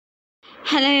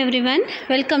Hello everyone,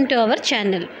 welcome to our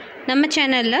channel. நம்ம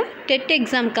சேனல்ல TET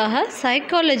எக்ஸாம்காக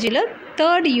சைக்காலஜில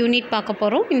 3rd unit பார்க்க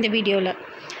போறோம் இந்த வீடியோல.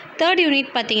 3rd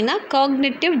யூனிட் பாத்தீங்கன்னா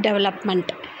காக்னிட்டிவ்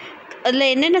டெவலப்மெண்ட். அதுல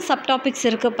என்னென்ன சப் டாபிக்ஸ்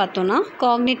இருக்கு பார்த்தோம்னா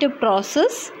cognitive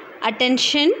process,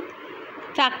 attention,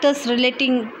 factors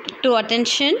relating to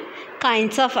attention,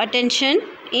 kinds of attention,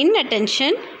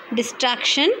 inattention,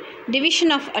 distraction,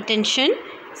 division of attention,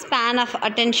 span of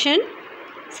attention,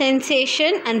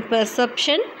 sensation and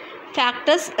perception,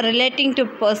 factors relating to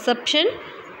perception,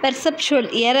 perceptual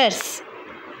errors,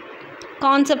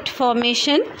 concept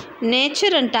formation,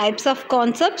 nature and types of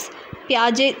concepts,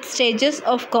 Piaget stages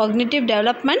of cognitive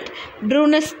development,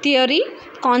 Bruner's theory,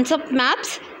 concept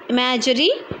maps,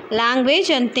 imagery, language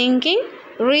and thinking,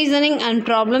 reasoning and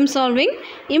problem solving,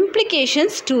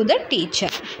 implications to the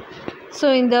teacher. So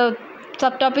இந்த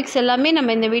subtopics எல்லாமே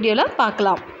நம்ம இந்த வீடியோல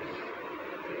பார்க்கலாம்.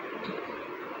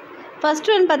 First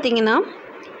one பார்த்தீங்கன்னா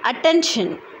attention.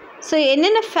 So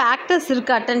என்னென்ன factors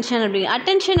இருக்குது attention அப்படின்னு.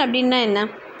 அட்டென்ஷன் அப்படின்னா என்ன?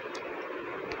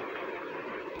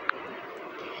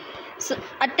 ஸோ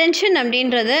அட்டென்ஷன்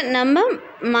அப்படின்றது நம்ம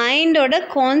மைண்டோட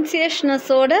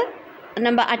கான்சியஸ்னஸோட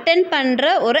நம்ம அட்டென்ட் பண்ணுற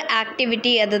ஒரு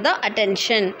ஆக்டிவிட்டி, அதுதான்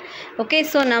அட்டென்ஷன். ஓகே,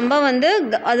 ஸோ நம்ம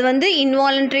அது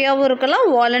இன்வாலண்ட்ரியாகவும் இருக்கலாம்,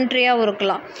 வாலண்ட்ரியாகவும்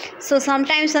இருக்கலாம். ஸோ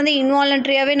சம்டைம்ஸ்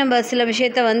இன்வாலண்ட்ரியாகவே நம்ம சில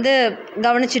விஷயத்தை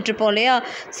கவனிச்சிட்ருப்போம் இல்லையா.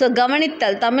 ஸோ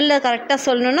கவனித்தல், தமிழில் கரெக்டாக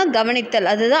சொல்லணுன்னா கவனித்தல்,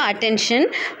 அதுதான் அட்டென்ஷன்.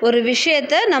 ஒரு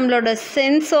விஷயத்தை நம்மளோட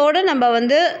சென்ஸோடு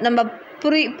நம்ம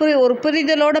ஒரு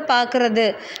புரிதலோடு பார்க்குறது,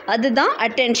 அதுதான்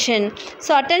அட்டென்ஷன்.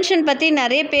 ஸோ அட்டென்ஷன் பற்றி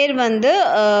நிறைய பேர்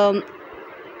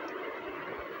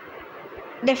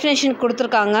டெஃபினேஷன்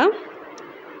கொடுத்துருக்காங்க.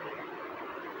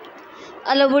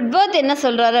 அதில் வுட்வர்த் என்ன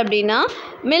சொல்கிறாரு அப்படின்னா,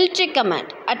 மிலிட்ரி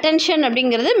கமாண்ட் அட்டென்ஷன்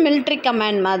அப்படிங்கிறது மிலிட்ரி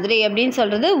கமாண்ட் மாதிரி அப்படின்னு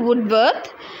சொல்கிறது வுட்வர்த்.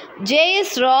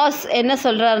 ஜேஎஸ் ராஸ் என்ன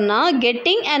சொல்கிறாருன்னா,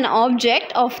 getting an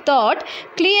object of thought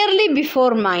clearly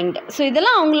before mind. So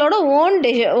இதெல்லாம் அவங்களோட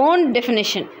ஓன்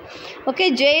டெஃபினேஷன். ஓகே,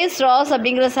 ஜேஎஸ் ராஸ்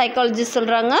அப்படிங்கிற சைக்காலஜிஸ்ட்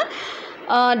சொல்கிறாங்க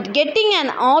getting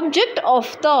an object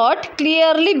of thought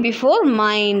clearly before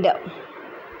mind.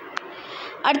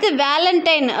 அடுத்து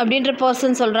வேலண்டைன் அப்படின்ற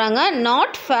பர்சன் சொல்கிறாங்க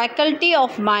not faculty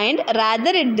of mind,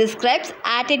 rather it describes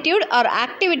attitude R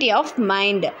activity of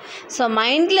mind. So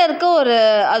மைண்டில் இருக்க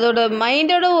அதோட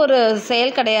மைண்டோட ஒரு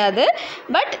செயல் கிடையாது,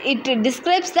 but it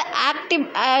describes the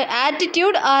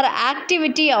attitude R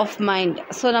activity of mind.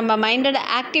 So நம்ம மைண்டோட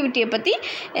ஆக்டிவிட்டியை பற்றி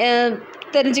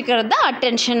தெரிஞ்சுக்கிறது தான்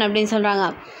அட்டென்ஷன் அப்படின்னு சொல்கிறாங்க.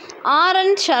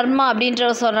 ஆர்என் சர்மா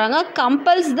அப்படின்றவர் சொல்கிறாங்க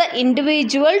கம்பல்ஸ் the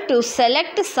individual to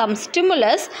select some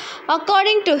stimulus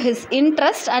according to his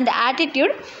interest and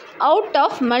attitude out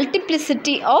of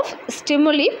multiplicity of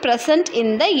stimuli present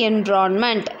in the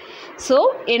environment. So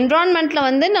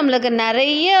என்விரான்மெண்ட்டில் நம்மளுக்கு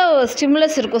நிறைய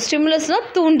ஸ்டிமுலஸ் இருக்கும். ஸ்டிமுலஸ்னால்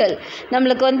தூண்டல்.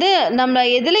 நம்மளுக்கு நம்ம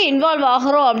எதில் இன்வால்வ்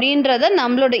ஆகிறோம் அப்படின்றத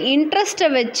நம்மளோட இன்ட்ரெஸ்ட்டை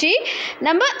வச்சு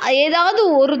நம்ம ஏதாவது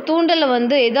ஒரு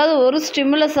தூண்டலை ஏதாவது ஒரு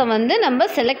ஸ்டிமுலஸை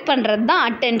நம்ம செலக்ட் பண்ணுறது தான்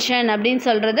அட்டென்ஷன் அப்படின்னு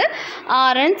சொல்கிறது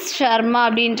ஆர்என் சர்மா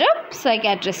அப்படின்ற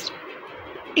சைக்காட்ரிஸ்ட்.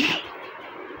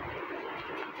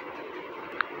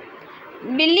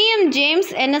 வில்லியம் ஜேம்ஸ்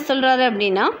என்ன சொல்கிறாரு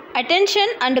அப்படின்னா,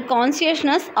 attention and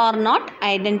consciousness R not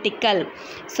identical.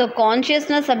 So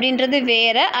consciousness அப்படின்றது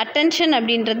வேறு, அட்டென்ஷன்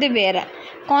அப்படின்றது வேறு.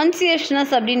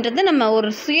 கான்சியஸ்னஸ் அப்படின்றது நம்ம ஒரு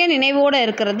சுய நினைவோடு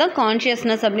இருக்கிறது தான்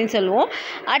கான்சியஸ்னஸ் அப்படின்னு சொல்லுவோம்.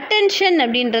 அட்டென்ஷன்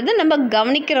அப்படின்றது நம்ம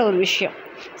கவனிக்கிற ஒரு விஷயம்.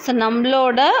 ஸோ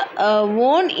நம்மளோட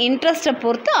ஓன் இன்ட்ரெஸ்ட்டை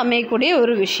பொறுத்து அமையக்கூடிய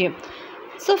ஒரு விஷயம்.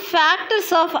 ஸோ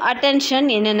ஃபேக்டர்ஸ் ஆஃப் அட்டென்ஷன்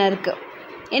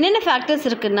என்னென்ன ஃபேக்டர்ஸ்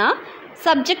இருக்குன்னா,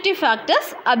 subjective factors,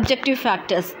 objective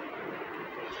factors.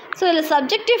 So இதில்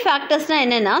சப்ஜெக்டிவ் ஃபேக்டர்ஸ்னால்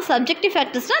என்னென்னா, சப்ஜெக்டிவ்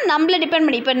ஃபேக்டர்ஸ்னால் நம்மளை டிபெண்ட்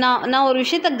பண்ணி, இப்போ நான் ஒரு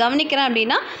விஷயத்தை கவனிக்கிறேன்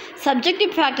அப்படின்னா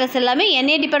சப்ஜெக்டிவ் ஃபேக்டர்ஸ் எல்லாமே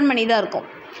என்னையே டிபெண்ட் பண்ணி தான் இருக்கும்.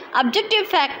 அப்ஜெக்டிவ்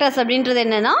ஃபேக்டர்ஸ் அப்படின்றது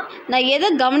என்னென்னா, நான்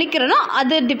எதை கவனிக்கிறேனோ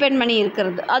அது டிபெண்ட் பண்ணி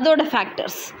இருக்கிறது, அதோட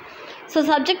ஃபேக்டர்ஸ். ஸோ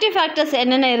சப்ஜெக்டிவ் ஃபேக்டர்ஸ்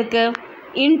என்னென்ன இருக்குது?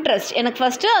 இன்ட்ரெஸ்ட், எனக்கு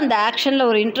ஃபஸ்ட்டு அந்த ஆக்ஷனில்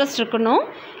ஒரு இன்ட்ரெஸ்ட் இருக்கணும்,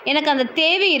 எனக்கு அந்த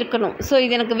தேவை இருக்கணும். ஸோ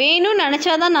இது எனக்கு வேணும்னு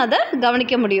நினச்சா தான் நான் அதை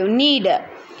கவனிக்க முடியும், need.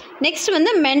 Next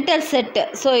mental set.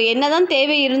 So என்ன தான்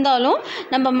தேவை இருந்தாலும்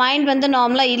நம்ம மைண்ட்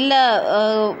நார்மலாக இல்லை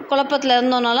குழப்பத்தில்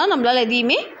இருந்தோம்னாலும் நம்மளால்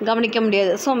எதையுமே கவனிக்க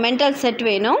முடியாது. ஸோ மென்டல் செட்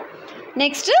வேணும்.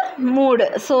 நெக்ஸ்ட்டு மூடு.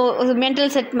 ஸோ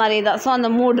மென்டல் செட் மாதிரி தான். ஸோ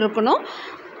அந்த மூடு இருக்கணும்.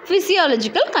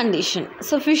 Physiological condition.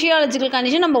 So physiological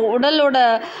condition நம்ம உடல்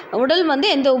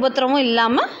எந்த உபத்திரமும்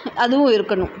இல்லாமல் அதுவும்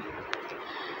இருக்கணும்.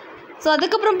 ஸோ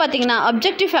அதுக்கப்புறம் பார்த்திங்கன்னா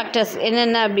அப்ஜெக்டிவ் ஃபேக்டர்ஸ்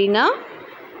என்னென்ன அப்படின்னா,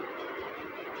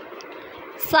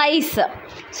 சைஸ்.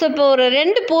 ஸோ இப்போ ஒரு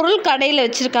 2 பொருள் கடையில்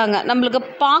வச்சுருக்காங்க. நம்மளுக்கு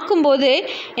பார்க்கும்போது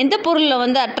எந்த பொருளில்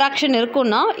வந்து அட்ராக்ஷன்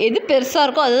இருக்குன்னா, எது பெருசாக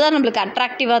இருக்கோ அதுதான் நம்மளுக்கு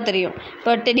அட்ராக்டிவாக தெரியும்.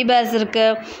 இப்போ டெடி பேர்ஸ்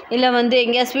இருக்குது, இல்லை வந்து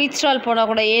எங்கேயா ஸ்வீட் ஸ்டால் போனால்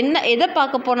கூட எதை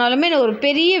பார்க்க போனாலுமே ஒரு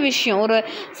பெரிய விஷயம், ஒரு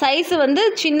சைஸு வந்து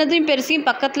சின்னதையும் பெருசையும்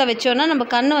பக்கத்தில் வச்சோன்னா நம்ம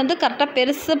கண் வந்து கரெக்டாக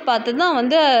பெருசு பார்த்து தான்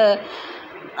வந்து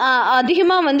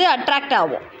அதிகமாக வந்து அட்ராக்ட்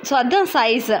ஆகும். ஸோ அதுதான்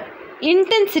சைஸு.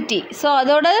 இன்டென்சிட்டி, ஸோ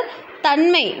அதோட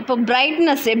தன்மை, இப்போ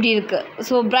பிரைட்னஸ் எப்படி இருக்குது,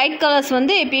 ஸோ பிரைட் கலர்ஸ்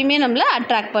வந்து எப்பயுமே நம்மளை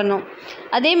அட்ராக்ட் பண்ணும்.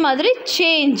 அதே மாதிரி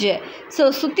சேஞ்சு, ஸோ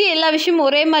சுற்றி எல்லா விஷயமும்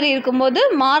ஒரே மாதிரி இருக்கும்போது,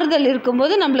 மாறுதல்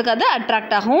இருக்கும்போது நம்மளுக்கு அது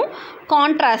அட்ராக்ட் ஆகும்.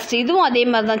 கான்ட்ராஸ்ட், இதுவும் அதே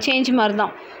மாதிரி தான், சேஞ்ச் மாதிரி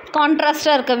தான்.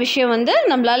 கான்ட்ராஸ்டாக இருக்க விஷயம் வந்து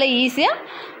நம்மளால்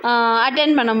ஈஸியாக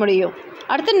அட்டென்ட் பண்ண முடியும்.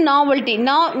 அடுத்து நாவல்ட்டி.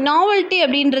 நாவல்ட்டி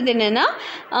அப்படின்றது என்னென்னா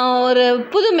ஒரு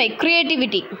புதுமை,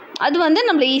 க்ரியேட்டிவிட்டி, அது வந்து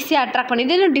நம்மளை ஈஸியாக அட்ராக்ட் பண்ணி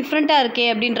இது இன்னும் டிஃப்ரெண்ட்டாக இருக்கே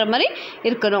அப்படின்ற மாதிரி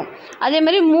இருக்கணும். அதே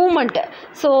மாதிரி மூமெண்ட்டு,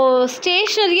 ஸோ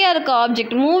ஸ்டேஷ்னரியாக இருக்க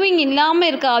ஆப்ஜெக்ட், மூவிங் இல்லாமல்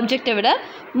இருக்க ஆப்ஜெக்டை விட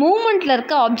மூமெண்ட்டில்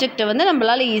இருக்க ஆப்ஜெக்டை வந்து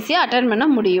நம்மளால் ஈஸியாக அட்டென்ட் பண்ண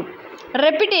முடியும்.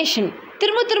 ரெப்பிட்டேஷன்,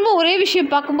 திரும்ப திரும்ப ஒரே விஷயம்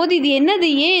பார்க்கும்போது இது என்னது,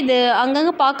 ஏன் இது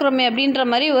அங்கங்கே பார்க்குறோமே அப்படின்ற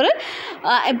மாதிரி ஒரு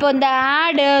இப்போ இந்த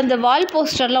ஆடு, இந்த வால்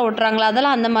போஸ்டர்லாம் ஒட்டுறாங்களா,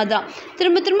 அதெல்லாம் அந்த மாதிரி தான்.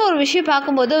 திரும்ப திரும்ப ஒரு விஷயம்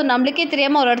பார்க்கும்போது நம்மளுக்கே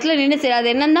தெரியாமல் ஒரு இடத்துல நின்று சரி அது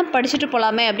என்னென்னு தான் படிச்சுட்டு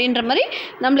போகலாமே அப்படின்ற மாதிரி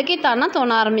நம்மளுக்கே தானாக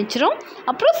தோண ஆரம்பிச்சிடும்.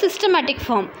 அப்புறம் சிஸ்டமேட்டிக்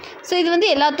ஃபார்ம், ஸோ இது வந்து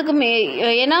எல்லாத்துக்குமே,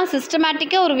 ஏன்னா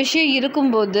சிஸ்டமேட்டிக்காக ஒரு விஷயம்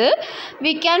இருக்கும்போது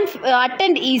we can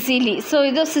attend easily. So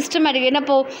இது சிஸ்டமேட்டிக், ஏன்னா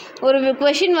இப்போது ஒரு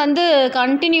கொஷின் வந்து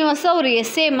கண்டினியூஸாக ஒரு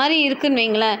எஸ்ஸே மாதிரி இருக்குன்னு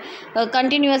வைங்களேன்,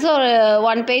 கண்டினியூஸாக ஒரு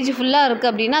 1 பேஜ் ஃபுல்லாக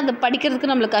இருக்குது அப்படின்னா அது படிக்கிறதுக்கு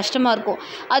நம்மளுக்கு கஷ்டமாக இருக்கும்.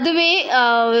 அதுவே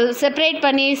செப்பரேட்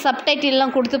பண்ணி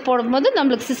சப்டைட்டில்லாம் கொடுத்து போடும்போது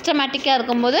நம்மளுக்கு சிஸ்டமேட்டிக்காக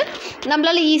இருக்கும்போது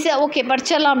நம்மளால் ஈஸியாக ஓகே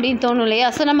படிச்சிடலாம் அப்படின்னு தோணும் இல்லையா,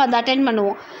 ஸோ நம்ம அதை அட்டென்ட்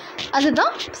பண்ணுவோம்.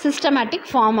 அதுதான் சிஸ்டமேட்டிக்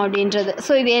ஃபார்ம் அப்படின்றது.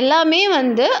 ஸோ இது எல்லாமே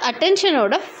வந்து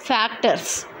அட்டென்ஷனோட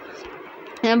ஃபேக்டர்ஸ்.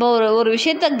 நம்ம ஒரு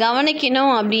விஷயத்தை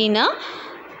கவனிக்கணும் அப்படின்னா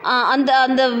அந்த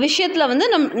அந்த விஷயத்தில் வந்து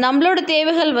நம்மளோட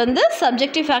தேவைகள் வந்து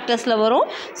சப்ஜெக்டிவ் ஃபேக்டர்ஸில் வரும்.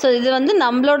 ஸோ இது வந்து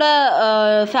நம்மளோட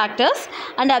ஃபேக்டர்ஸ்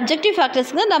அண்ட் அப்ஜெக்டிவ்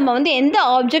ஃபேக்டர்ஸுங்க நம்ம வந்து எந்த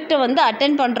ஆப்ஜெக்டை வந்து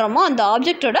அட்டென்ட் பண்ணுறோமோ அந்த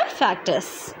ஆப்ஜெக்டோட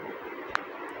factors.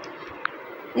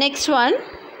 Next one,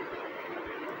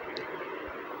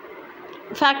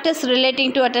 factors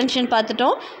relating to attention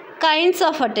பார்த்துட்டோம். Kinds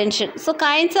of attention. So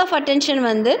kinds of attention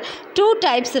வந்து 2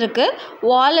 டைப்ஸ் இருக்குது,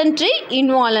 வாலண்ட்ரி,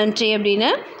 இன்வாலண்ட்ரி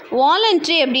அப்படின்னு.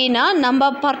 வாலண்ட்ரி அப்படின்னா நம்ம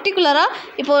பர்டிகுலராக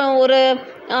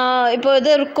இப்போ இது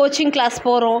ஒரு கோச்சிங் கிளாஸ்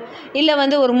போகிறோம், இல்லை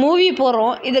வந்து ஒரு மூவி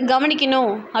போகிறோம், இதை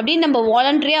கவனிக்கணும் அப்படின்னு நம்ம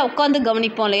வாலண்ட்ரியாக உட்காந்து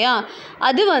கவனிப்போம் இல்லையா,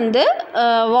 அது வந்து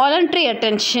வாலண்ட்ரி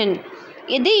அட்டென்ஷன்.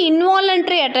 இது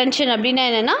இன்வாலண்ட்ரி அட்டென்ஷன் அப்படின்னா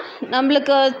என்னென்னா,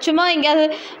 நம்மளுக்கு சும்மா எங்கேயாவது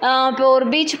இப்போ ஒரு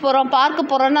பீச் போகிறோம், பார்க்கு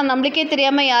போகிறோன்னா நம்மளுக்கே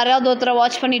தெரியாமல் யாராவது ஒருத்தரை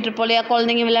வாட்ச் பண்ணிகிட்டு இருப்போம் இல்லையா,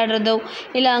 குழந்தைங்க விளையாடுறதோ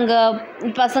இல்லை அங்கே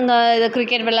பசங்க இது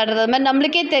கிரிக்கெட் விளையாடுறது, அது மாதிரி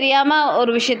நம்மளுக்கே தெரியாமல்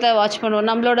ஒரு விஷயத்த வாட்ச் பண்ணுவோம்,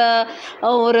 நம்மளோட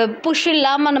ஒரு புஷ்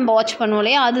இல்லாமல் நம்ம வாட்ச் பண்ணுவோம்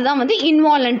இல்லையா, அதுதான் வந்து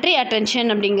இன்வாலண்ட்ரி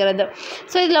அட்டென்ஷன் அப்படிங்கிறது.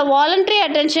 ஸோ இதில் வாலண்ட்ரி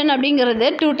அட்டென்ஷன் அப்படிங்கிறது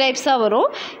 2 டைப்ஸாக வரும்,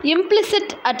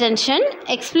 இம்ப்ளிசிட் அட்டென்ஷன்,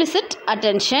 எக்ஸ்பிளிசிட்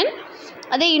அட்டென்ஷன்.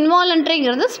 அதே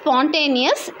இன்வாலண்ட்ரிங்கிறது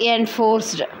ஸ்பான்டேனியஸ்,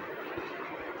 என்ஃபோர்ஸ்டு.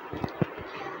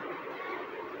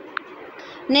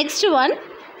 நெக்ஸ்ட் ஒன்,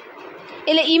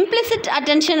 இல்லை இம்ப்ளிசிட்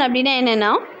அட்டென்ஷன் அப்படின்னா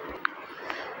என்னென்னா,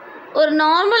 ஒரு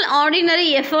நார்மல் ஆர்டினரி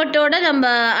எஃபர்ட்டோடு நம்ம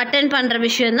அட்டென்ட் பண்ணுற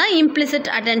விஷயம் தான் இம்ப்ளிசிட்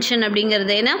அட்டென்ஷன்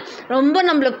அப்படிங்கிறது. ஏன்னா ரொம்ப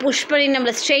நம்மளை புஷ் பண்ணி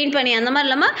நம்மளை ஸ்ட்ரெயின் பண்ணி அந்த மாதிரி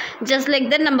இல்லாமல் ஜஸ்ட் லைக்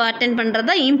தட் நம்ம அட்டென்ட் பண்ணுறது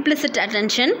தான் இம்ப்ளிசிட்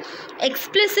அட்டென்ஷன்.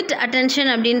 எக்ஸ்பிளிசிட்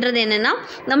அட்டென்ஷன் அப்படின்றது என்னென்னா,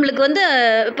 நம்மளுக்கு வந்து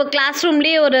இப்போ கிளாஸ்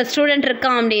ரூம்லேயே ஒரு ஸ்டூடெண்ட்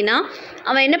இருக்கான் அப்படின்னா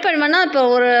அவன் என்ன பண்ணுவான்னா, இப்போ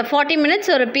ஒரு 40 minutes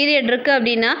ஒரு பீரியட் இருக்குது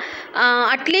அப்படின்னா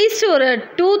அட்லீஸ்ட் ஒரு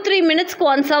 2-3 minutesக்கு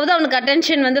ஒன்ஸாவது அவனுக்கு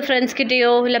அட்டென்ஷன் வந்து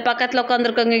ஃப்ரெண்ட்ஸ்கிட்டேயோ இல்லை பக்கத்தில்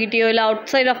உட்காந்துருக்கவங்ககிட்டயோ இல்லை அவுட்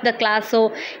சைட் ஆஃப் த கிளாஸோ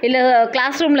இல்லை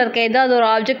கிளாஸ் ரூமில் இருக்க ஏதாவது ஒரு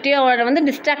ஆப்ஜெக்டையோ அவனை வந்து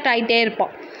டிஸ்ட்ராக்ட் ஆகிட்டே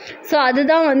இருப்பான். ஸோ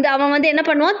அதுதான் வந்து அவன் வந்து என்ன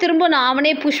பண்ணுவான், திரும்ப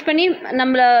அவனே புஷ் பண்ணி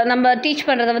நம்ம டீச்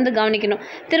பண்ணுறதை வந்து கவனிக்கணும்.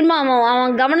 திரும்ப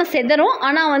அவன் கவனம் செதறும்,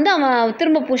 ஆனால் வந்து அவன்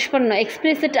திரும்ப புஷ் பண்ணணும்.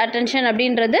 எக்ஸ்பிளிசிட் அட்டென்ஷன்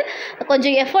அப்படின்றது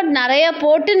கொஞ்சம் எஃபர்ட் நிறைய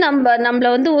போட்டு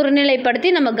நம்மளை வந்து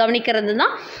ஒருநிலைப்படுத்தி நம்ம கவனிக்கிறது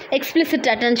தான் எக்ஸ்பிளிசிட்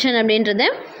அட்டென்ஷன் அப்படின்றது.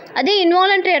 அதே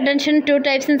இன்வாலண்ட்ரி அட்டென்ஷன் 2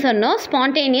 டைப்ஸ்ன்னு சொன்னோம்,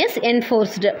 ஸ்பான்டேனியஸ்,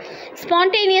 என்ஃபோர்ஸ்டு.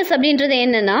 ஸ்பான்டேனியஸ் அப்படின்றது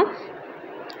என்னென்னா,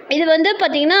 இது வந்து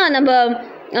பார்த்திங்கன்னா நம்ம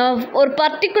ஒரு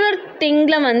பர்டிகுலர்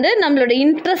திங்கில் வந்து நம்மளோட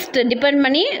இன்ட்ரெஸ்ட் டிபெண்ட்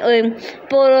பண்ணி,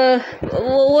 இப்போது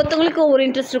ஒவ்வொருத்தவங்களுக்கும் ஒவ்வொரு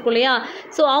இன்ட்ரெஸ்ட் இருக்கும் இல்லையா,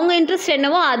 ஸோ அவங்க இன்ட்ரெஸ்ட்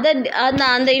என்னவோ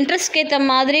அந்த இன்ட்ரெஸ்ட்க்கு ஏற்ற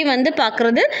மாதிரி வந்து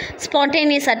பார்க்குறது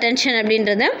ஸ்பான்டேனியஸ் அட்டென்ஷன்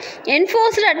அப்படின்றது.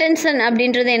 என்ஃபோர்ஸ்டு அட்டென்ஷன்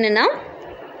அப்படின்றது என்னென்னா,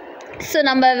 ஸோ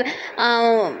நம்ம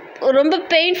ரொம்ப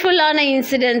பெயின்ஃபுல்லான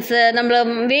இன்சிடென்ட்ஸு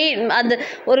அந்த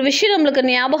ஒரு விஷயம் நம்மளுக்கு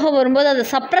ஞாபகம் வரும்போது அதை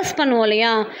சப்ரஸ் பண்ணுவோம்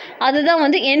இல்லையா, அதுதான்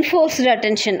வந்து என்ஃபோர்ஸ்டு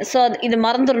அட்டென்ஷன். ஸோ இதை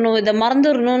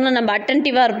மறந்துடணும்னு நம்ம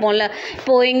அட்டென்டிவாக இருப்போம்ல.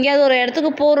 இப்போது எங்கேயாவது ஒரு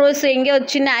இடத்துக்கு போகிறோம், ஸோ எங்கேயோ ஒரு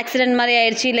சின்ன ஆக்சிடென்ட் மாதிரி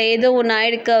ஆயிடுச்சு, இல்லை ஏதோ ஒன்று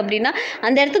ஆயிடுக்கு அப்படின்னா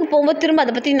அந்த இடத்துக்கு போகும்போது திரும்ப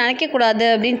அதை பற்றி நினைக்கக்கூடாது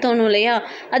அப்படின்னு தோணும் இல்லையா,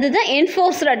 அதுதான்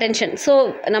என்ஃபோர்ஸ்டு அட்டென்ஷன். ஸோ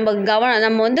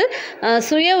நம்ம வந்து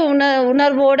சுய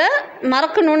உணர்வோடு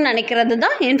மறக்கணும்னு நினைக்கிறது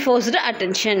தான் என்ஃபோர்ஸ்டு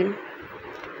அட்டென்ஷன்.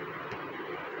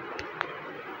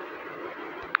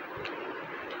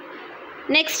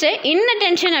 நெக்ஸ்ட்டு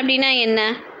இன்அட்டென்ஷன் அப்படின்னா என்ன?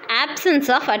 Options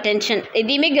of attention.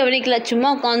 எதையுமே கவனிக்கல, சும்மா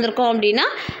உட்காந்துருக்கோம் அப்படின்னா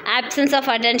ஆப்சன்ஸ் ஆஃப்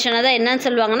அட்டென்ஷனை தான் என்னன்னு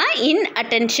சொல்லுவாங்கன்னா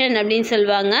இன்அட்டென்ஷன் அப்படின்னு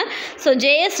சொல்லுவாங்க. ஸோ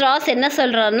ஜேஎஸ் ராஸ் என்ன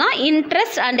சொல்கிறாருன்னா,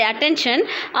 interest and attention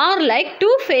R like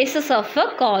two faces of a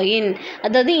coin.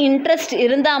 அதாவது இன்ட்ரெஸ்ட்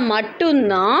இருந்தால்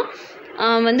மட்டும்தான்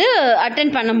வந்து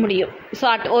அட்டென்ட் பண்ண முடியும். ஸோ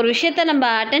ஒரு விஷயத்தை நம்ம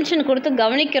அட்டென்ஷன் கொடுத்து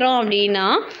கவனிக்கிறோம் அப்படின்னா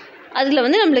அதில்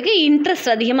வந்து நம்மளுக்கு இன்ட்ரெஸ்ட்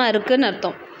அதிகமாக இருக்குதுன்னு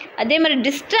அர்த்தம். அதே மாதிரி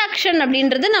டிஸ்ட்ராக்ஷன்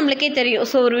அப்படின்றது நம்மளுக்கே தெரியும்.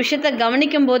 ஸோ ஒரு விஷயத்தை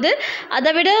கவனிக்கும் போது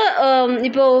அதை விட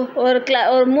இப்போது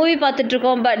ஒரு மூவி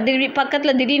பார்த்துட்ருக்கோம்,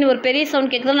 பக்கத்தில் திடீர்னு ஒரு பெரிய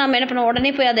சவுண்ட் கேட்குறதும் நம்ம என்ன பண்ணுவோம்,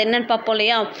 உடனே போய் அதை என்னென்னு பார்ப்போம்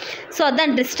இல்லையா. ஸோ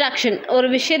அதுதான் டிஸ்ட்ராக்ஷன். ஒரு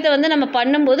விஷயத்தை வந்து நம்ம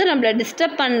பண்ணும்போது நம்மளை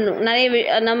டிஸ்டர்ப் பண்ணணும்,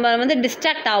 நம்ம வந்து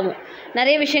டிஸ்ட்ராக்ட் ஆகும்,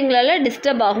 நிறைய விஷயங்களால்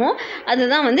டிஸ்டர்ப் ஆகும்.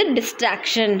 அதுதான் வந்து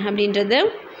டிஸ்ட்ராக்ஷன் அப்படின்றது.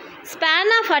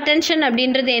 ஸ்பேன் ஆஃப் அட்டென்ஷன்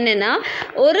அப்படின்றது என்னென்னா,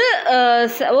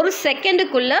 ஒரு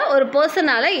செகண்டுக்குள்ளே ஒரு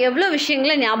பர்சனால் எவ்வளோ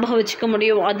விஷயங்களை ஞாபகம் வச்சுக்க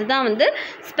முடியும், அதுதான் வந்து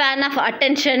ஸ்பேன் ஆஃப்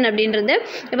அட்டென்ஷன் அப்படின்றது.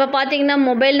 இப்போ பார்த்தீங்கன்னா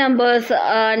mobile numbers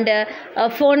and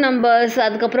phone numbers,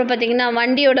 அதுக்கப்புறம் பார்த்திங்கன்னா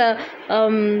வண்டியோட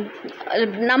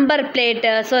நம்பர்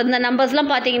பிளேட்டு, ஸோ இந்த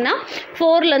நம்பர்ஸ்லாம் பார்த்திங்கன்னா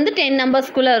 4லேருந்து 10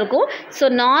 நம்பர்ஸ்குள்ளே இருக்கும். ஸோ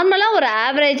நார்மலாக ஒரு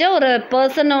ஆவரேஜாக ஒரு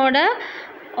பர்சனோட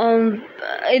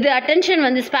இது அட்டென்ஷன்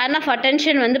வந்து ஸ்பேன் ஆஃப்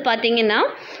அட்டென்ஷன் வந்து பார்த்திங்கன்னா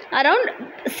அரவுண்ட்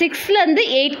 6லேருந்து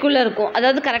 8க்குள்ளே இருக்கும்.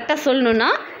 அதாவது கரெக்டாக சொல்லணுன்னா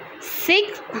 6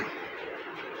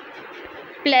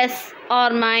 + or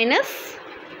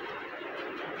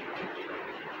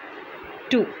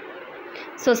 -2.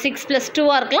 ஸோ 6 + 2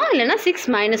 இருக்கலாம், இல்லைனா 6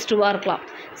 - 2 இருக்கலாம்.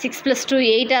 6 + 2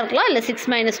 8 இருக்கலாம், இல்லை 6 -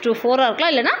 2 4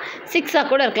 இருக்கலாம், இல்லைனா 6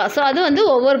 கூட இருக்கலாம். ஸோ அது வந்து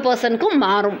ஒவ்வொரு பர்சனுக்கும்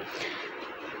மாறும்.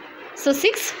 So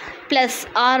 6 +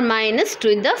 or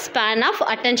 -2 the span of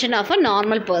attention of a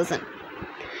normal person.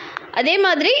 அதே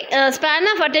மாதிரி ஸ்பேன்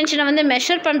ஆஃப் அட்டென்ஷனை வந்து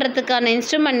மெஷர் பண்ணுறதுக்கான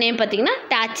இன்ஸ்ட்ருமெண்ட் நேம் பார்த்திங்கன்னா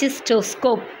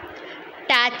டாச்சிஸ்டோஸ்கோப்.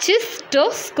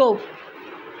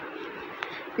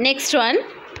 நெக்ஸ்ட்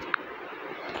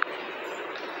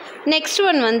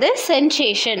ஒன் வந்து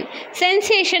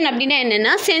சென்சேஷன் அப்படின்னா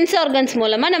என்னென்னா, சென்ஸ் ஆர்கன்ஸ்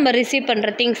மூலமாக நம்ம ரிசீவ்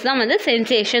பண்ணுற திங்ஸ் தான் வந்து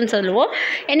சென்சேஷன் சொல்லுவோம்.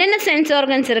 என்னென்ன சென்ஸ்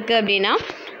ஆர்கன்ஸ் இருக்குது அப்படின்னா,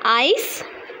 ice,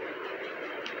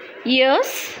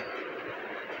 ears,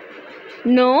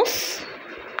 nose,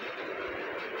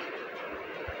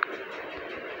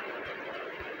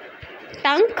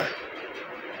 tongue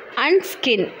and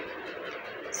skin.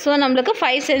 So நம்மளுக்கு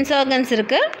 5 சென்ஸ் ஆர்கன்ஸ்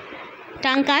இருக்குது,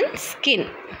 டங் அண்ட் ஸ்கின்.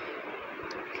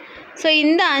 ஸோ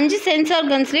இந்த 5 சென்ஸ்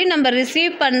ஆர்கன்ஸ்லேயும் நம்ம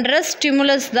ரிசீவ் பண்ணுற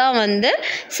ஸ்டிமுலஸ் தான் வந்து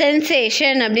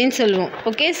சென்சேஷன் அப்படின்னு சொல்லுவோம்.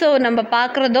 ஓகே, ஸோ நம்ம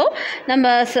பார்க்குறதோ, நம்ம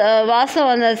வாசம்,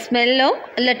 அந்த ஸ்மெல்லோ,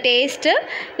 இல்லை டேஸ்ட்டு,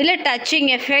 இல்லை டச்சிங்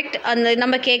எஃபெக்ட், அந்த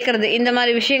நம்ம கேட்குறது, இந்த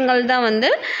மாதிரி விஷயங்கள் தான் வந்து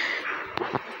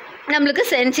நம்மளுக்கு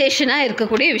சென்சேஷனாக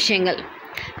இருக்கக்கூடிய விஷயங்கள்.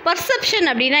 பர்செப்ஷன்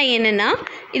அப்படின்னா என்னென்னா,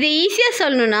 இது ஈஸியாக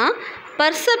சொல்லணுன்னா,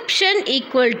 perception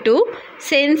equal to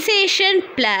sensation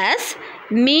plus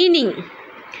meaning.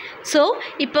 So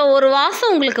இப்போ ஒரு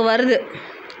வாசம் உங்களுக்கு வருது,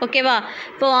 ஓகேவா.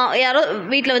 இப்போது யாரோ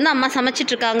வீட்டில் வந்து அம்மா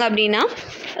சமைச்சிட்ருக்காங்க அப்படின்னா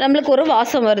நம்மளுக்கு ஒரு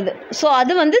வாசம் வருது. ஸோ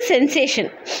அது வந்து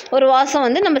சென்சேஷன். ஒரு வாசம்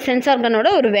வந்து நம்ம சென்ஸ்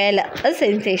ஆர்கனோட ஒரு வேலை, அது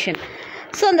சென்சேஷன்.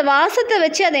 ஸோ அந்த வாசத்தை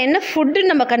வச்சு அதை என்ன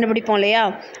ஃபுட்டுன்னு நம்ம கண்டுபிடிப்போம் இல்லையா,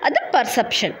 அது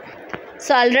பர்செப்ஷன்.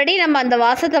 ஸோ ஆல்ரெடி நம்ம அந்த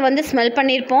வாசத்தை வந்து ஸ்மெல்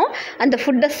பண்ணியிருப்போம், அந்த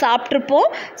ஃபுட்டை சாப்பிட்ருப்போம்.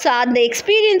 ஸோ அந்த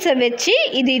எக்ஸ்பீரியன்ஸை வச்சு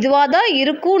இதுவாக தான்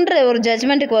இருக்குன்ற ஒரு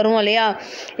ஜட்ஜ்மெண்ட்டுக்கு வருவோம் இல்லையா.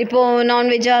 இப்போது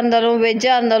நான்வெஜ்ஜாக இருந்தாலும்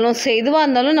வெஜ்ஜாக இருந்தாலும் ஸோ எதுவாக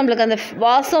இருந்தாலும் நம்மளுக்கு அந்த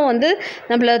வாசம் வந்து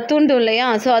நம்மளை தூண்டும் இல்லையா.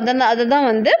 ஸோ அதை தான்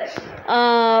வந்து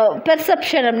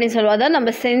பெர்செப்ஷன் அப்படின்னு சொல்லுவோம். அதான் நம்ம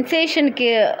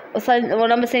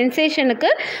சென்சேஷனுக்கு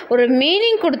ஒரு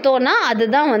மீனிங் கொடுத்தோன்னா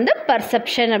அதுதான் வந்து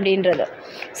பர்செப்ஷன் அப்படின்றது.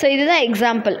 ஸோ இதுதான்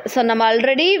எக்ஸாம்பிள். ஸோ நம்ம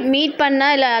ஆல்ரெடி மீட் பண்ண,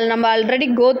 இல்லை நம்ம ஆல்ரெடி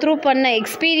கோ த்ரூ பண்ண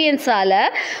எக்ஸ்பீரியன்ஸால்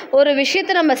ஒரு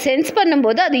விஷயத்தை நம்ம சென்ஸ்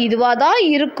பண்ணும்போது அது இதுவாக தான்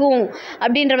இருக்கும்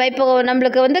அப்படின்ற மாதிரி. இப்போ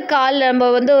நம்மளுக்கு வந்து நம்ம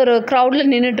வந்து ஒரு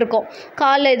க்ரௌடில் நின்றுட்டுருக்கோம்,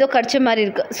 காலில் ஏதோ கடிச்ச மாதிரி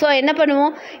இருக்குது. ஸோ என்ன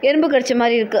பண்ணுவோம், எறும்பு கடிச்ச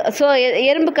மாதிரி இருக்குது. ஸோ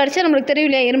எறும்பு கடிச்சா நம்மளுக்கு தெரியும்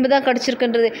இல்லையா, எறும்பு தான்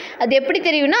கடிச்சிருக்குன்றது. அது எப்படி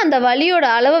தெரியும்னா அந்த வலியோட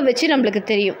அளவை வச்சு நம்மளுக்கு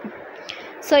தெரியும்.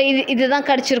 ஸோ இதுதான்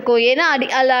கடிச்சிருக்கோம், ஏன்னா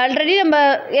அதில் ஆல்ரெடி நம்ம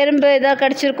எறும்பு இதாக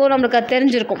கடிச்சிருக்கோம், நம்மளுக்கு அது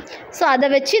தெரிஞ்சிருக்கும். ஸோ அதை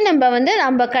வச்சு நம்ம வந்து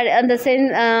நம்ம அந்த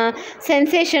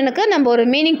சென்சேஷனுக்கு நம்ம ஒரு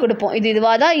மீனிங் கொடுப்போம்.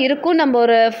 இதுவாக தான் இருக்கும், நம்ம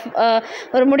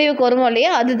ஒரு முடிவுக்கு வருவோம்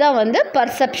இல்லையா, அதுதான் வந்து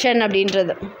பர்செப்ஷன்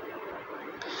அப்படின்றது.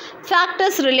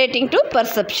 Factors relating to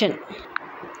perception.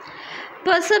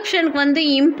 பர்செப்ஷனுக்கு வந்து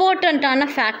இம்பார்ட்டண்ட்டான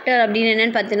ஃபேக்டர் அப்படின்னு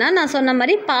என்னென்னு பார்த்தீங்கன்னா, நான் சொன்ன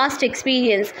மாதிரி பாஸ்ட்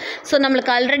எக்ஸ்பீரியன்ஸ். ஸோ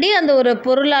நம்மளுக்கு ஆல்ரெடி அந்த ஒரு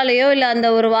பொருளாலேயோ இல்லை அந்த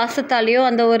ஒரு வாசத்தாலேயோ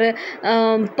அந்த ஒரு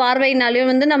பார்வையினாலேயோ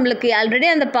வந்து நம்மளுக்கு ஆல்ரெடி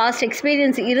அந்த பாஸ்ட்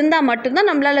எக்ஸ்பீரியன்ஸ் இருந்தால்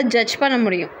மட்டும்தான் நம்மளால் ஜட்ஜ் பண்ண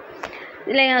முடியும்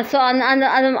இல்லையா. ஸோ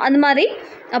அந்த மாதிரி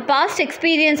பாஸ்ட்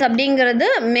எக்ஸ்பீரியன்ஸ் அப்படிங்கிறது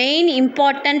main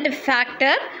important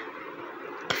factor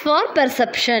for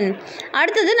perception.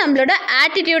 அடுத்தது நம்மளோட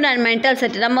ஆட்டிடியூட் அண்ட் மென்டல்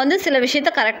செட். நம்ம வந்து சில விஷயத்த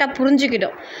கரெக்டாக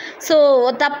புரிஞ்சுக்கிட்டோம். ஸோ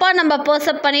தப்பாக நம்ம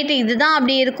பெர்செப்ட் பண்ணிவிட்டு இதுதான்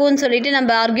அப்படி இருக்கும்னு சொல்லிட்டு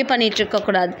நம்ம ஆர்கியூ பண்ணிகிட்டு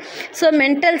இருக்கக்கூடாது. ஸோ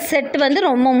மென்டல் செட் வந்து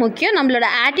ரொம்ப முக்கியம், நம்மளோட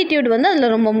ஆட்டிடியூட் வந்து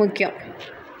அதில் ரொம்ப முக்கியம்.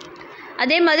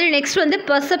 அதே மாதிரி நெக்ஸ்ட் வந்து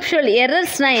பெர்செப்ஷுவல்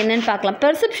எரர்ஸ்னால் என்னென்னு பார்க்கலாம்.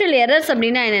 பெர்செப்ஷுவல் எரர்ஸ்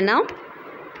அப்படின்னா என்னென்னா,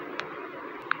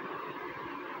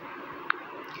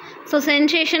 ஸோ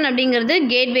சென்சேஷன் அப்படிங்கிறது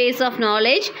gateways of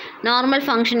knowledge, normal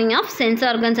functioning of sense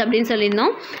organs அப்படின்னு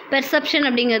சொல்லியிருந்தோம். பெர்செப்ஷன்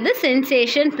அப்படிங்கிறது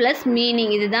சென்சேஷன் ப்ளஸ்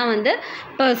மீனிங், இதுதான் வந்து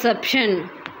பெர்செப்ஷன்.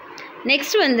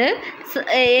 நெக்ஸ்ட் வந்து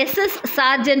எஸ்எஸ்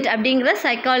சார்ஜென்ட் அப்படிங்கிற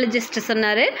சைக்காலஜிஸ்ட்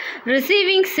சொன்னார்,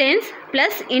 receiving sense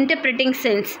plus interpreting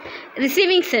sense.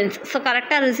 Receiving sense, so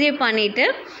கரெக்டாக ரிசீவ் பண்ணிவிட்டு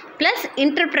ப்ளஸ்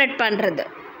இன்டர்பிரட் பண்ணுறது,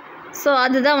 ஸோ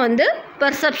அதுதான் வந்து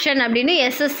பெர்செப்ஷன் அப்படின்னு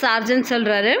எஸ்எஸ் சார்ஜென்ட்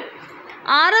சொல்கிறாரு.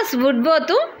 ஆர்எஸ்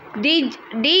வுட்வர்த்தும்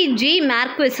டிஜி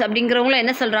மார்க்விஸ் அப்படிங்கிறவங்களும்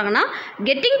என்ன சொல்கிறாங்கன்னா,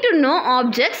 getting to know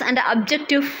objects and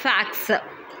objective facts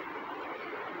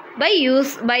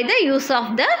by the use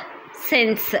of the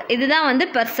sense, இதுதான் வந்து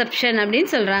பெர்செப்ஷன்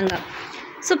அப்படின்னு சொல்கிறாங்க.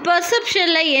 ஸோ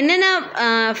பெர்செப்ஷனில் என்னென்ன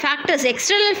ஃபேக்டர்ஸ்,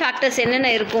 எக்ஸ்டர்னல் ஃபேக்டர்ஸ்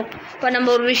என்னென்ன இருக்கும். இப்போ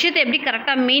நம்ம ஒரு விஷயத்தை எப்படி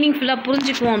கரெக்டாக மீனிங்ஃபுல்லாக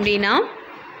புரிஞ்சுக்குவோம் அப்படின்னா,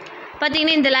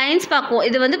 பார்த்திங்கன்னா இந்த லைன்ஸ் பார்க்குவோம்,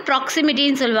 இது வந்து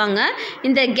ப்ராக்சிமிட்டின்னு சொல்லுவாங்க.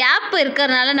 இந்த கேப்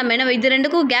இருக்கிறதுனால நம்ம என்ன, இது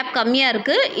ரெண்டுக்கும் கேப் கம்மியாக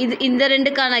இருக்குது, இந்த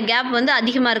ரெண்டுக்கான கேப் வந்து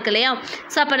அதிகமாக இருக்குது இல்லையா.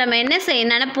 ஸோ அப்போ நம்ம என்ன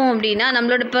நினைப்போம் அப்படின்னா,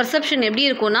 நம்மளோட பெர்செப்ஷன் எப்படி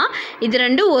இருக்கும்னா, இது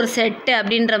ரெண்டும் ஒரு செட்டு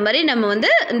அப்படின்ற மாதிரி நம்ம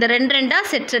வந்து இந்த ரெண்டாக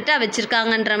செட்டாக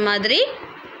வச்சுருக்காங்கன்ற மாதிரி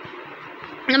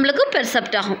நம்மளுக்கு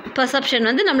பெர்செப்ட் ஆகும். பெர்செப்ஷன்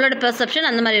வந்து நம்மளோட பெர்செப்ஷன்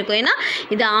அந்த மாதிரி இருக்கும். ஏன்னா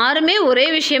இது ஆறுமே ஒரே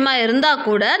விஷயமா இருந்தால்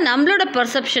கூட நம்மளோட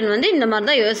பெர்செப்ஷன் வந்து இந்த மாதிரி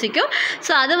தான் யோசிக்கும்.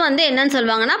 ஸோ அது வந்து என்னன்னு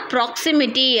சொல்லுவாங்கன்னா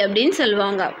ப்ராக்சிமிட்டி அப்படின்னு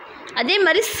சொல்லுவாங்க. அதே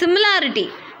மாதிரி சிமிலாரிட்டி.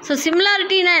 ஸோ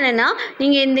சிமிலாரிட்டினா என்னென்னா,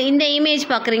 நீங்கள் இந்த இமேஜ்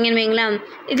பார்க்குறீங்கன்னு வைங்களேன்,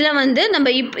 இதில் வந்து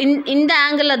நம்ம இந்த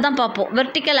ஆங்கிளில் தான் பார்ப்போம்,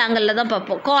 வெர்டிக்கல் ஆங்கிளில் தான்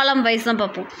பார்ப்போம், காலம் வைஸ் தான்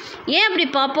பார்ப்போம். ஏன் அப்படி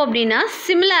பார்ப்போம் அப்படின்னா,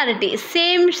 சிமிலாரிட்டி,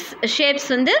 சேம் ஷேப்ஸ்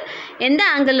வந்து எந்த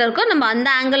ஆங்கிளில் இருக்கோ நம்ம அந்த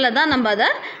ஆங்கிளில் தான் நம்ம அதை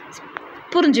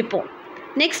புரிஞ்சுப்போம்.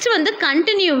 நெக்ஸ்ட் வந்து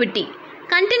கண்டினியூவிட்டி.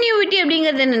 கண்டினியூவிட்டி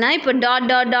அப்படிங்கிறது என்னென்னா, இப்போ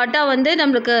டாட்டாக வந்து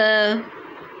நம்மளுக்கு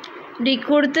இப்படி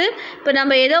கொடுத்து, இப்போ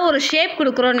நம்ம ஏதோ ஒரு ஷேப்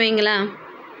கொடுக்குறோன்னு வைங்களேன்,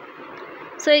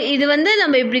 ஸோ இது வந்து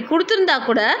நம்ம இப்படி கொடுத்துருந்தா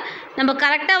கூட நம்ம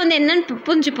கரெக்டாக வந்து என்னென்னு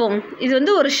புரிஞ்சுப்போம், இது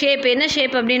வந்து ஒரு ஷேப், என்ன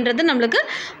ஷேப் அப்படின்றது நம்மளுக்கு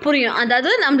புரியும்.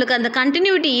 அதாவது நம்மளுக்கு அந்த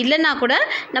கண்டினியூட்டி இல்லைன்னா கூட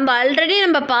நம்ம ஆல்ரெடி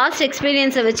நம்ம பாஸ்ட்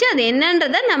எக்ஸ்பீரியன்ஸை வச்சு அது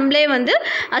என்னன்றதை நம்மளே வந்து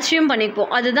அஸ்யூம்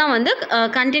பண்ணிப்போம். அதுதான் வந்து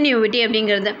கண்டினியூவிட்டி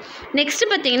அப்படிங்கிறது.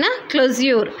 நெக்ஸ்ட்டு பார்த்திங்கன்னா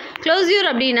க்ளோஸ்யூர்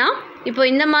அப்படின்னா, இப்போ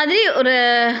இந்த மாதிரி ஒரு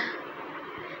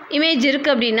இமேஜ்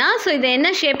இருக்குது அப்படின்னா, ஸோ இதை என்ன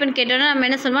ஷேப்புன்னு கேட்டோன்னா நம்ம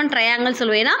என்ன சொல்லுவோம், ட்ரையாங்கிள்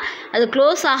சொல்லுவோம். ஏன்னா அது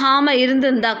க்ளோஸ் ஆகாமல்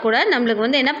இருந்திருந்தால் கூட நம்மளுக்கு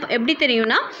வந்து என்ன எப்படி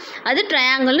தெரியும்னா, அது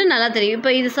ட்ரையாங்கிள்னு நல்லா தெரியும்.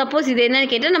 இப்போ இது சப்போஸ் இது என்னன்னு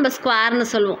கேட்டால் நம்ம ஸ்கொயர்னு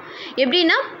சொல்லுவோம்.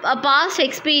 எப்படின்னா பாஸ்ட்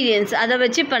எக்ஸ்பீரியன்ஸ் அதை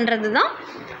வச்சு பண்ணுறது தான்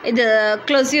இது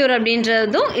க்ளோஸ்யூர்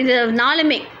அப்படின்றதும். இது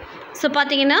நாலுமே ஸோ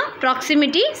பார்த்திங்கன்னா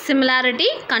ப்ராக்சிமிட்டி, சிமிலாரிட்டி,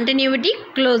 கண்டினியூவிட்டி,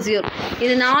 க்ளோஸ்யூர்,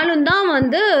 இது நாலும் தான்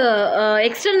வந்து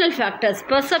எக்ஸ்டர்னல் ஃபேக்டர்ஸ்,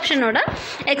 பெர்செப்ஷனோட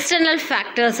எக்ஸ்டர்னல்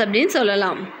ஃபேக்டர்ஸ் அப்படின்னு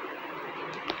சொல்லலாம்.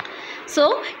 ஸோ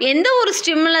எந்த ஒரு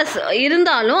ஸ்டிமுலஸ்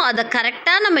இருந்தாலும் அதை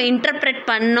கரெக்டாக நம்ம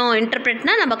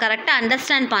இன்டர்ப்ரெட்னா நம்ம கரெக்டாக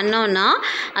அண்டர்ஸ்டாண்ட் பண்ணோன்னா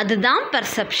அதுதான்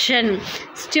பெர்செப்ஷன்.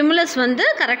 ஸ்டிமுலஸ் வந்து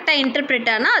கரெக்டாக இன்டர்ப்ரெட்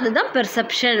ஆனால் அதுதான்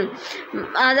பெர்செப்ஷன்.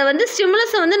 அதை வந்து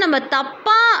ஸ்டிமுலஸை வந்து நம்ம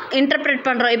தப்பாக இன்டர்ப்ரெட்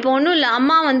பண்ணுறோம். இப்போ ஒன்றும் இல்லை,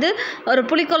 அம்மா வந்து ஒரு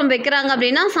புளிக்குழம்பு வைக்கிறாங்க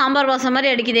அப்படின்னா சாம்பார் வாசம்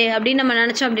மாதிரி அடிக்குதே அப்படின்னு நம்ம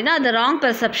நினச்சோம் அப்படின்னா அது ராங்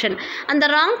பெர்செப்ஷன். அந்த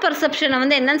ராங் பெர்செப்ஷனை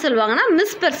வந்து என்னன்னு சொல்லுவாங்கன்னா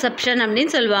மிஸ்பெர்செப்ஷன்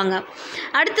அப்படின்னு சொல்லுவாங்க.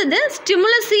 அடுத்தது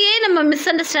ஸ்டிமுலஸையே நம்ம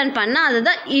மிஸ் அண்டர்ஸ்டாண்ட் பண்ணால்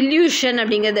அதுதான் இல்யூஷன்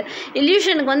அப்படிங்கிறது.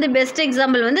 இல்யூஷனுக்கு வந்து பெஸ்ட்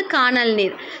எக்ஸாம்பிள் வந்து கானல்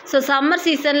நீர். ஸோ சம்மர்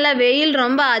சீசனில் வெயில்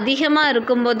ரொம்ப அதிகமாக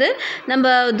இருக்கும்போது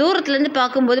நம்ம தூரத்துலேருந்து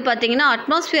பார்க்கும்போது பார்த்திங்கன்னா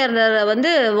அட்மாஸ்ஃபியரில்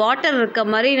வந்து வாட்டர் இருக்க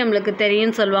மாதிரி நம்மளுக்கு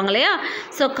தெரியும்னு சொல்லுவாங்க இல்லையா.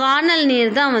 ஸோ கானல்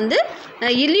நீர் தான் வந்து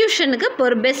இல்யூஷனுக்கு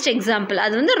ஒரு பெஸ்ட் எக்ஸாம்பிள்.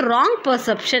 அது வந்து ராங்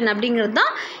பெர்செப்ஷன் அப்படிங்கிறது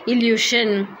தான்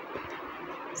இல்யூஷன்.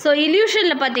 ஸோ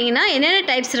இல்யூஷனில் பார்த்தீங்கன்னா என்னென்ன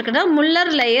டைப்ஸ் இருக்குன்னா,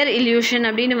 முல்லர் லேயர் இல்யூஷன்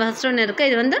அப்படின்னு ஃபஸ்ட் ஒன்று இருக்குது.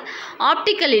 இது வந்து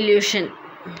ஆப்டிக்கல் இல்யூஷன்.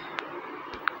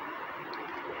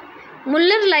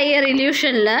 முல்லர் லேயர்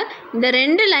இல்யூஷனில் இந்த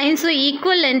 2 லைன்ஸும்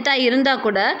ஈக்குவல் லென்த்தாக இருந்தால்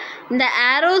கூட இந்த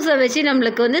ஆரோஸை வச்சு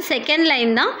நம்மளுக்கு வந்து செகண்ட்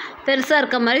லைன் தான் பெருசாக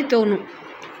இருக்க மாதிரி தோணும்.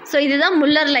 ஸோ இதுதான்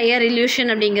முல்லர் லேயர் இல்யூஷன்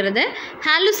அப்படிங்கிறது.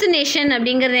 ஹாலுசினேஷன்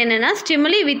அப்படிங்கிறது என்னென்னா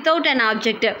ஸ்டிமுலி வித்தவுட் அன்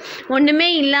ஆப்ஜெக்ட், ஒன்றுமே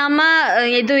இல்லாமல்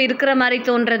எதுவும் இருக்கிற மாதிரி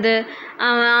தோன்றது,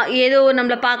 ஏதோ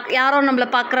யாரோ நம்மளை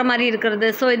பார்க்குற மாதிரி இருக்கிறது.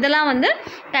 ஸோ இதெல்லாம் வந்து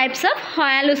டைப்ஸ் ஆஃப்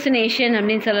ஹாலுசினேஷன்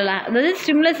அப்படின்னு சொல்லலாம். அதாவது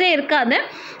ஸ்டிமுலஸே இருக்காது,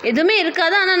 எதுவுமே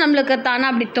இருக்காது, ஆனால் நம்மளுக்கு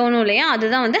தானாக அப்படி தோணும் இல்லையா,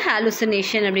 அதுதான் வந்து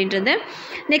ஹாலுசினேஷன் அப்படின்றது.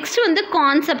 நெக்ஸ்ட்டு வந்து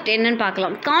கான்செப்ட் என்னன்னு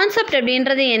பார்க்கலாம். கான்செப்ட்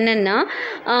அப்படின்றது என்னென்னா,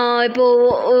 இப்போது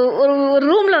ஒரு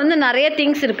ரூமில் வந்து நிறைய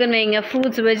திங்ஸ் இருக்குன்னு வைங்க,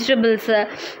 ஃப்ரூட்ஸ், வெஜிடபிள்ஸு,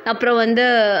 அப்புறம் வந்து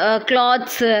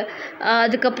கிளாத்ஸு,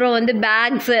 அதுக்கப்புறம் வந்து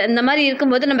பேக்ஸு, இந்த மாதிரி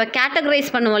இருக்கும்போது நம்ம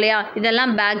கேட்டகரைஸ் பண்ணுவோம் இல்லையா,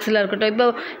 இதெல்லாம் பேக்ஸில் இருக்கட்டும். இப்போ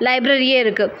லைப்ரரியே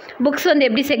இருக்குது, புக்ஸ் வந்து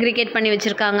எப்படி செக்ரிகேட் பண்ணி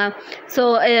வச்சுருக்காங்க. ஸோ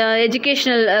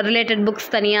எஜுகேஷ்னல் ரிலேட்டட்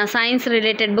புக்ஸ் தனியாக, சயின்ஸ்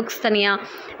ரிலேட்டட் புக்ஸ் தனியாக,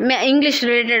 இங்கிலீஷ்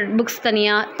ரிலேட்டட் புக்ஸ்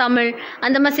தனியாக, தமிழ்,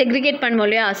 அந்த மாதிரி செக்ரிகேட் பண்ணுவோம்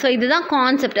இல்லையா. ஸோ இதுதான்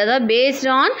கான்செப்ட். அதாவது பேஸ்ட்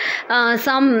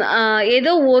ஆன்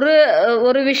ஏதோ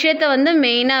ஒரு விஷயத்தை வந்து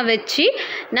மெயினாக வச்சு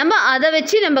அதை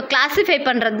வச்சு நம்ம கிளாஸிஃபை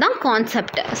பண்ணுறது தான்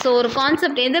கான்செப்ட். ஸோ ஒரு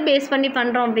கான்செப்ட் எதை பேஸ் பண்ணி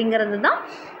பண்ணுறோம் அப்படிங்கிறது தான்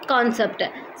கான்செப்ட்.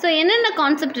 ஸோ என்னென்ன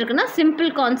கான்செப்ட் இருக்குன்னா,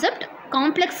 simple concept,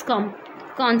 complex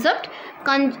concept,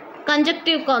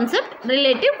 connective concept,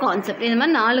 relative concept, இந்த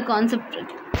மாதிரி 4 கான்செப்ட்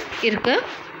இருக்குது.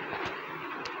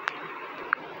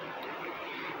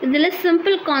 இதில்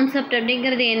சிம்பிள் கான்செப்ட்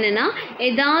அப்படிங்கிறது என்னென்னா,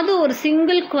 ஏதாவது ஒரு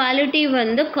சிங்கிள் குவாலிட்டி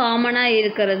வந்து காமனாக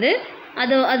இருக்கிறது,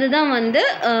 அதுதான் வந்து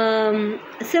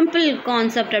சிம்பிள்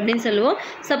கான்செப்ட் அப்படின்னு சொல்லுவோம்.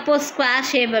 சப்போஸ் ஸ்கொயர்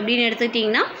ஷேப் அப்படின்னு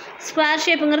எடுத்துக்கிட்டிங்கன்னா, ஸ்கொயர்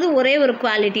ஷேப்புங்கிறது ஒரே ஒரு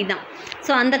குவாலிட்டி தான்.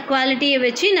 ஸோ அந்த குவாலிட்டியை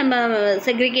வச்சு நம்ம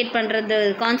செக்ரிகேட் பண்ணுறது,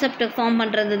 கான்செப்டை ஃபார்ம்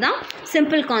பண்ணுறது தான்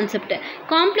சிம்பிள் கான்செப்ட்.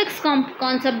 காம்ப்ளெக்ஸ்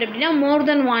கான்செப்ட் அப்படின்னா மோர்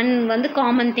தென் ஒன் வந்து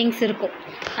காமன் திங்ஸ் இருக்கும்,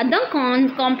 அதுதான்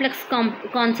காம்ப்ளெக்ஸ்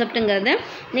கான்செப்ட்டுங்கிறது.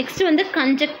 நெக்ஸ்ட்டு வந்து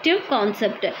கன்ஜெக்டிவ்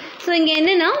கான்செப்ட். ஸோ இங்கே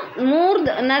என்னென்னா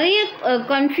நிறைய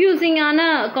கன்ஃபியூசிங்கான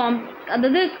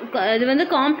அதாவது இது வந்து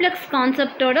காம்ப்ளெக்ஸ்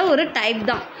கான்செப்டோட ஒரு டைப்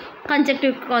தான்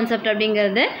கன்ஜெக்டிவ் கான்செப்ட்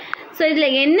அப்படிங்கிறது. ஸோ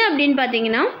இதில் என்ன அப்படின்னு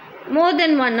பார்த்தீங்கன்னா, மோர்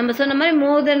தென் ஒன், நம்ம சொன்ன மாதிரி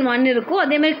மோர் தென் ஒன் இருக்கும்,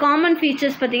 அதே மாதிரி காமன்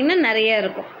ஃபீச்சர்ஸ் பார்த்திங்கன்னா நிறைய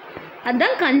இருக்கும்,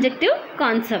 அதுதான் கன்ஜெக்டிவ்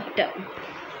கான்செப்ட்.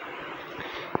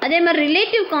 அதே மாதிரி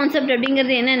ரிலேட்டிவ் கான்செப்ட்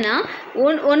அப்படிங்கிறது என்னென்னா,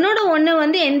 ஒன்னோட ஒன்று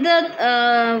வந்து எந்த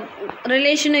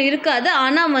ரிலேஷனும் இருக்காது,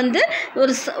 ஆனால் வந்து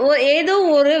ஏதோ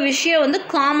ஒரு விஷயம் வந்து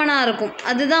காமனாக இருக்கும்,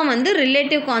 அதுதான் வந்து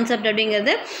ரிலேட்டிவ் கான்செப்ட்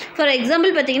அப்படிங்கிறது. ஃபார்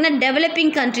எக்ஸாம்பிள் பார்த்திங்கன்னா,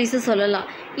 டெவலப்பிங் கண்ட்ரிஸு சொல்லலாம்.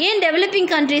 ஏன் டெவலப்பிங்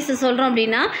கண்ட்ரிஸை சொல்கிறோம்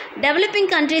அப்படின்னா, டெவலப்பிங்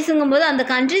கண்ட்ரிஸுங்கும்போது அந்த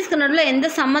கண்ட்ரிஸ்க்கு நடுவில் எந்த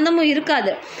சம்மந்தமும்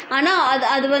இருக்காது, ஆனால்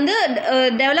அது வந்து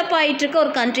டெவலப் ஆகிட்டுருக்க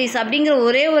ஒரு கண்ட்ரிஸ் அப்படிங்கிற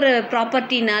ஒரே ஒரு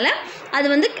ப்ராப்பர்ட்டினால அது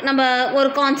வந்து நம்ம ஒரு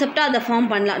கான்செப்டாக அதை ஃபார்ம்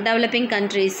பண்ணலாம், டெவலப்பிங்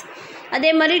கண்ட்ரிஸ்.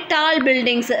 அதே மாதிரி டால்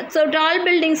பில்டிங்ஸ். ஸோ டால்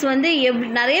பில்டிங்ஸ் வந்து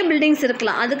நிறைய பில்டிங்ஸ்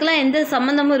இருக்கலாம், அதுக்கெலாம் எந்த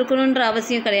சம்மந்தமும் இருக்கணுன்ற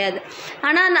அவசியம் கிடையாது,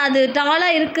 ஆனால் அது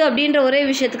டாலாக இருக்குது அப்படின்ற ஒரே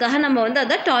விஷயத்துக்காக நம்ம வந்து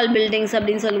அதை டால் பில்டிங்ஸ்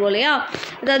அப்படின்னு சொல்லுவோம் இல்லையா.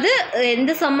 அதாவது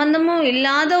எந்த சம்மந்தமும்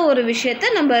இல்லாத ஒரு விஷயத்தை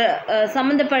நம்ம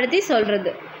சம்மந்தப்படுத்தி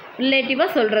சொல்கிறது, ரிலேட்டிவாக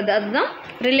சொல்கிறது, அதுதான்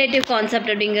ரிலேட்டிவ்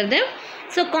கான்செப்ட் அப்படிங்கிறது.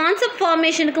 ஸோ கான்செப்ட்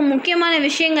ஃபார்மேஷனுக்கு முக்கியமான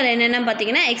விஷயங்கள் என்னென்னு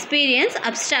பார்த்தீங்கன்னா, experience,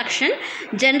 abstraction,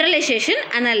 generalisation,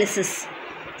 analysis.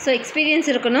 So experience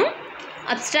இருக்கணும்,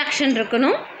 அப்ஸ்ட்ராக்ஷன்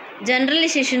இருக்கணும்,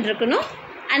 ஜென்ரலைசேஷன் இருக்கணும்,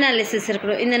 அனாலிசிஸ்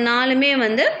இருக்கணும். இந்த 4மே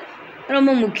வந்து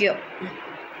ரொம்ப முக்கியம்.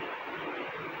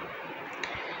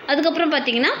 அதுக்கப்புறம்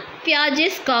பார்த்திங்கன்னா,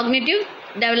 பியாஜெஸ் காக்னிட்டிவ்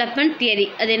டெவலப்மெண்ட் தியரி,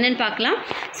 அது என்னென்னு பார்க்கலாம்.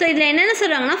 ஸோ இதில் என்னென்ன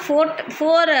சொல்கிறாங்கன்னா,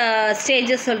 ஃபோர்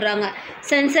ஸ்டேஜஸ் சொல்கிறாங்க.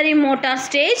 Sensory motor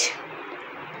stage,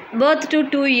 birth to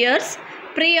 2 years,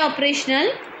 pre-operational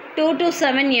 2 to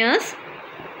 7 years,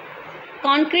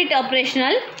 concrete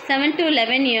operational 7 to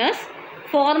 11 years,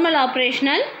 formal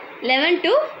operational 11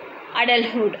 to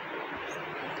adulthood.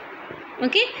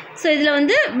 Okay, so இதில்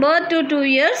வந்து birth to 2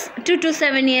 years, 2 to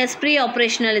 7 years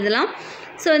pre-operational இதெல்லாம்.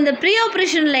 ஸோ இந்த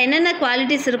ப்ரீ-ஆப்ரேஷனில் என்னென்ன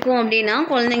குவாலிட்டிஸ் இருக்கும் அப்படின்னா,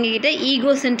 குழந்தைங்கக்கிட்ட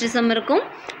ஈகோ சென்ட்ரிசம் இருக்கும்,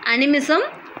 animism,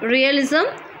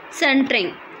 realism,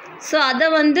 centring. So அதை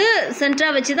வந்து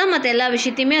சென்டராக வச்சு தான் மற்ற எல்லா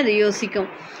விஷயத்தையுமே அது யோசிக்கும்.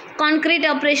 கான்க்ரீட்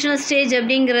ஆப்ரேஷனல் ஸ்டேஜ்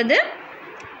அப்படிங்கிறது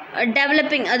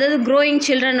டெவலப்பிங், அதாவது growing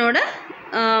சில்ட்ரனோட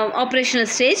operational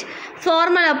stage.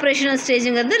 Formal operational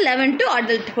ஸ்டேஜுங்கிறது 11 to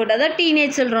adulthood, அதாவது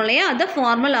டீனேஜ் சொல்கிறோம் இல்லையா, அதுதான்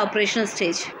ஃபார்மல் ஆப்ரேஷனல்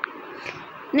ஸ்டேஜ்.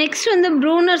 நெக்ஸ்ட் வந்து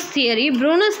ப்ரூனர்ஸ் தியரி.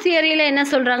 ப்ரூனர்ஸ் தியரியில் என்ன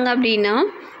சொல்கிறாங்க அப்படின்னா,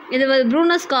 இது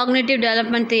Brunner's cognitive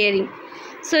development theory.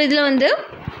 So இதில் வந்து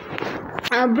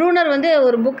ப்ரூனர் வந்து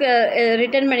ஒரு புக்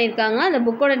ரிட்டன் பண்ணியிருக்காங்க. அந்த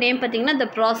புக்கோட நேம் பார்த்திங்கன்னா the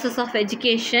process of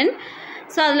education.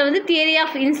 So அதில் வந்து தியரி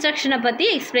ஆஃப் இன்ஸ்ட்ரக்ஷனை பற்றி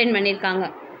எக்ஸ்பிளைன் பண்ணியிருக்காங்க.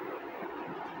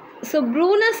 ஸோ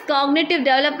ப்ரூனர்ஸ் காக்னிட்டிவ்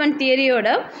டெவலப்மெண்ட் தியரியோட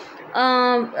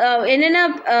என்னென்ன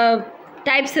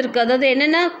டைப்ஸ் இருக்குது, அதாவது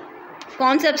என்னென்ன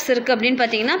கான்செப்ட்ஸ் இருக்குது அப்படின்னு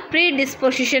பார்த்தீங்கன்னா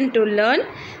predisposition to learn,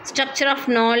 structure of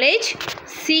knowledge,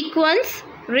 sequence,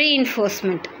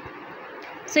 reinforcement.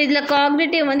 So இதில்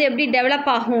காக்னிட்டிவ் வந்து எப்படி டெவலப்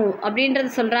ஆகும் அப்படின்றது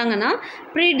சொல்கிறாங்கன்னா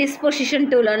ப்ரீடிஸ்பொசிஷன்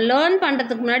டு லேர்ன்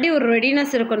பண்ணுறதுக்கு முன்னாடி ஒரு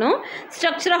ரெடினஸ் இருக்கணும்,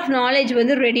 ஸ்ட்ரக்சர் ஆஃப் நாலேஜ்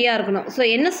வந்து ரெடியாக இருக்கணும். ஸோ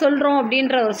என்ன சொல்கிறோம்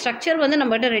அப்படின்ற ஒரு ஸ்ட்ரக்சர் வந்து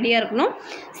நம்மகிட்ட ரெடியாக இருக்கணும்,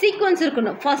 சீக்வன்ஸ்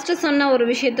இருக்கணும். ஃபஸ்ட்டு சொன்ன ஒரு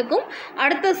விஷயத்துக்கும்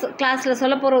அடுத்த கிளாஸில்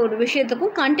சொல்ல போகிற ஒரு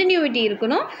விஷயத்துக்கும் கண்டினியூட்டி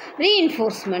இருக்கணும்,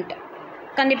 ரீஇன்ஃபோர்ஸ்மெண்ட்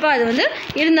கண்டிப்பாக அது வந்து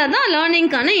இருந்தால் தான்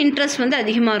லேர்னிங்க்கான இன்ட்ரெஸ்ட் வந்து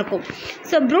அதிகமாக இருக்கும்.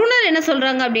 ஸோ ப்ரூனர் என்ன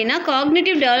சொல்கிறாங்க அப்படின்னா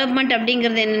காக்னிட்டிவ் டெவலப்மெண்ட்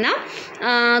அப்படிங்கிறது என்னென்னா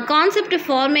concept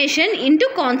formation into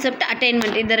concept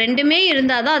attainment, இது ரெண்டுமே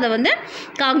இருந்தால் தான் அதை வந்து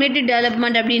காக்னிட்டிவ்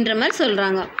டெவலப்மெண்ட் அப்படின்ற மாதிரி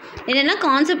சொல்கிறாங்க. என்னென்னா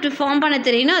கான்செப்ட் ஃபார்ம் பண்ண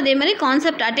தெரியணும், அதே மாதிரி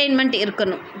கான்செப்ட் அட்டைன்மெண்ட்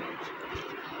இருக்கணும்.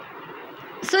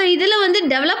 ஸோ இதில் வந்து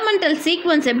டெவலப்மெண்டல்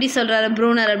சீக்வன்ஸ் எப்படி சொல்கிறாரு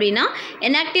ப்ரூனர் அப்படின்னா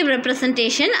எனாக்டிவ்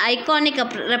ரெப்ரசன்டேஷன், ஐகானிக்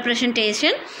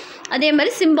ரெப்ரசன்டேஷன், அதே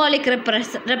மாதிரி சிம்பாலிக்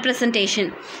ரெப்ரசன்டேஷன்.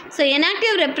 ஸோ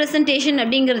எனாக்டிவ் ரெப்ரசன்டேஷன்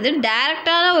அப்படிங்கிறது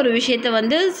டைரெக்டான ஒரு விஷயத்தை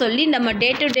வந்து சொல்லி நம்ம டே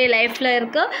டு டே லைஃப்பில்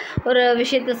இருக்க ஒரு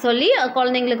விஷயத்தை சொல்லி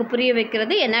குழந்தைங்களுக்கு புரிய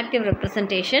வைக்கிறது எனாக்டிவ்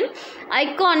ரெப்ரசன்டேஷன்.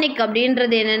 ஐகானிக்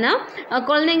அப்படின்றது என்னென்னா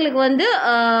குழந்தைங்களுக்கு வந்து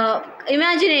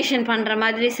இமேஜினேஷன் பண்ணுற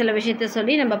மாதிரி சில விஷயத்த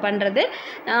சொல்லி நம்ம பண்ணுறது.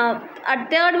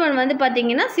 தேர்ட் ஒன் வந்து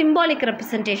பார்த்திங்கன்னா சிம்பாலிக்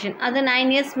ரெப்ரசன்டேஷன், அது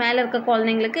 9 இயர்ஸ் மேலே இருக்க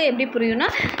குழந்தைங்களுக்கு எப்படி புரியும்னா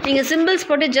நீங்கள் சிம்பிள்ஸ்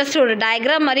போட்டு ஜஸ்ட் ஒரு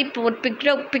டயக்ராம் மாதிரி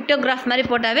பிக்டோகிராஃப் மாதிரி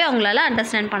போட்டாவே அவங்களால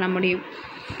அண்டர்ஸ்டாண்ட் பண்ண முடியும்.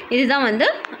 இதுதான் வந்து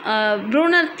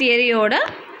ப்ரூனர் தியரியோட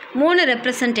 3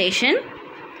 ரெப்ரசன்டேஷன்.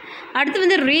 அடுத்து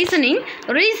வந்து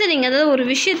ரீசனிங் அதாவது ஒரு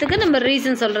விஷயத்துக்கு நம்ம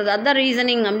ரீசன் சொல்கிறது, அதுதான்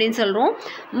ரீசனிங் அப்படின்னு சொல்கிறோம்.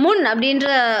 அப்படின்ற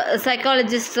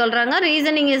சைக்காலஜிஸ்ட் சொல்கிறாங்க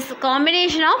reasoning is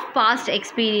combination of past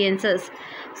experiences.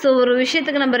 So ஒரு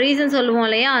விஷயத்துக்கு நம்ம ரீசன் சொல்லுவோம்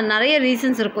இல்லையா, நிறைய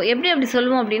ரீசன்ஸ் இருக்கும். அப்படி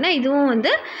சொல்லுவோம் அப்படின்னா இதுவும்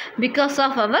வந்து because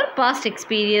of our past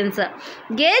experience.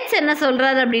 Gates என்ன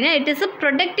சொல்கிறாரு அப்படின்னா it is a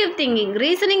productive thinking,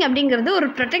 reasoning அப்படிங்கிறது ஒரு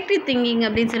ப்ரொடக்டிவ் திங்கிங்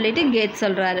அப்படின்னு சொல்லிட்டு கேட்ஸ்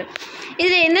சொல்கிறாரு.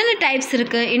 இதில் என்னென்ன டைப்ஸ்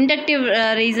இருக்குது, இண்டக்டிவ்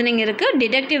ரீசனிங் இருக்குது,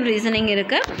 டிடக்டிவ் ரீசனிங்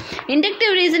இருக்குது.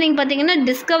 இண்டக்டிவ் ரீசனிங் பார்த்திங்கன்னா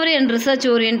டிஸ்கவரி அண்ட் ரிசர்ச்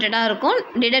ஓரியன்டாக இருக்கும்.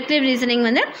 டிடக்டிவ் ரீசனிங்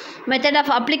வந்து method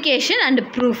of application and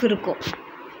proof இருக்கும்.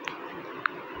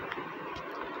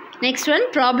 நெக்ஸ்ட் ஒன்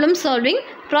ப்ராப்ளம்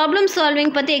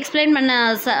சால்விங் பற்றி எக்ஸ்பிளைன் பண்ண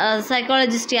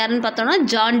சைக்காலஜிஸ்ட் யாருன்னு பார்த்தோன்னா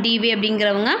ஜான் டிவி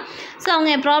அப்படிங்கிறவங்க. ஸோ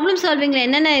அவங்க ப்ராப்ளம் சால்விங்கில்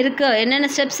என்னென்ன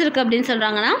ஸ்டெப்ஸ் இருக்குது அப்படின்னு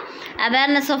சொல்கிறாங்கன்னா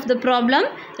awareness of the problem,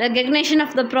 recognition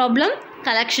of the problem,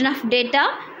 collection of data,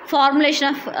 formulation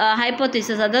of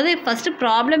hypothesis. அதாவது ஃபஸ்ட்டு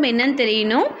ப்ராப்ளம் என்னன்னு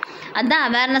தெரியணும், அதுதான்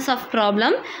awareness of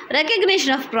problem,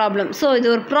 recognition of problem. So இது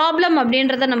ஒரு ப்ராப்ளம்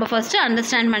அப்படின்றத நம்ம ஃபஸ்ட்டு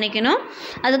அண்டர்ஸ்டாண்ட் பண்ணிக்கணும்.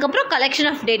 அதுக்கப்புறம்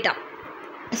கலெக்ஷன் ஆஃப் டேட்டா.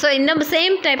 ஸோ இந்த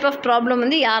சேம் டைப் ஆஃப் ப்ராப்ளம்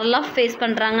வந்து யாரெல்லாம் ஃபேஸ்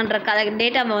பண்ணுறாங்கன்ற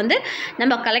டேட்டாவை வந்து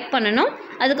நம்ம கலெக்ட் பண்ணணும்.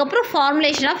 அதுக்கப்புறம்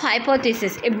ஃபார்முலேஷன் ஆஃப்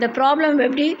ஹைப்போதிசிஸ், இந்த ப்ராப்ளம்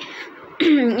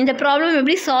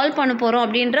எப்படி சால்வ் பண்ண போகிறோம்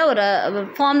அப்படின்ற ஒரு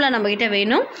ஃபார்முலா நம்மக்கிட்ட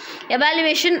வேணும்.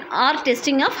 Evaluation R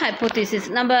testing of hypothesis,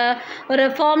 நம்ம ஒரு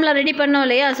ஃபார்முலா ரெடி பண்ணோம்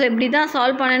இல்லையா, ஸோ இப்படி தான்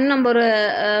சால்வ் பண்ணணும், நம்ம ஒரு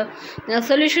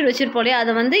சொல்யூஷன் வச்சுருப்போம் இல்லையா,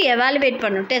 அதை வந்து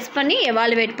டெஸ்ட் பண்ணி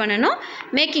எவாலுவேட் பண்ணணும்.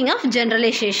 மேக்கிங் ஆஃப்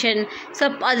ஜென்ரலைசேஷன், ஸோ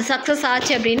அது சக்ஸஸ்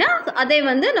ஆச்சு அப்படின்னா அதை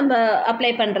வந்து நம்ம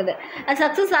அப்ளை பண்ணுறது. அது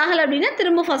சக்ஸஸ் ஆகலை அப்படின்னா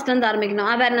திரும்ப ஃபஸ்ட் வந்து ஆரம்பிக்கணும்.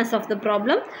 Awareness of the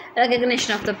problem,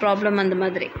 recognition of the problem, அந்த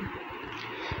மாதிரி.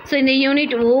 ஸோ இந்த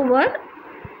யூனிட் ஓவர்.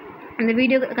 இந்த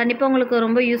வீடியோ கண்டிப்பாக உங்களுக்கு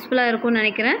ரொம்ப யூஸ்ஃபுல்லாக இருக்கும்னு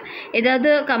நினைக்கிறேன். ஏதாவது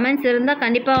கமெண்ட்ஸ் இருந்தால்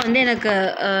கண்டிப்பாக வந்து எனக்கு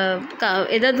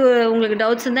ஏதாவது உங்களுக்கு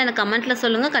டவுட்ஸ் இருந்தால் எனக்கு கமெண்ட்டில்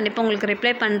சொல்லுங்கள், கண்டிப்பாக உங்களுக்கு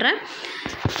ரிப்ளை பண்ணுறேன்.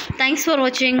 தேங்க்ஸ் ஃபார்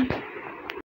வாட்சிங்.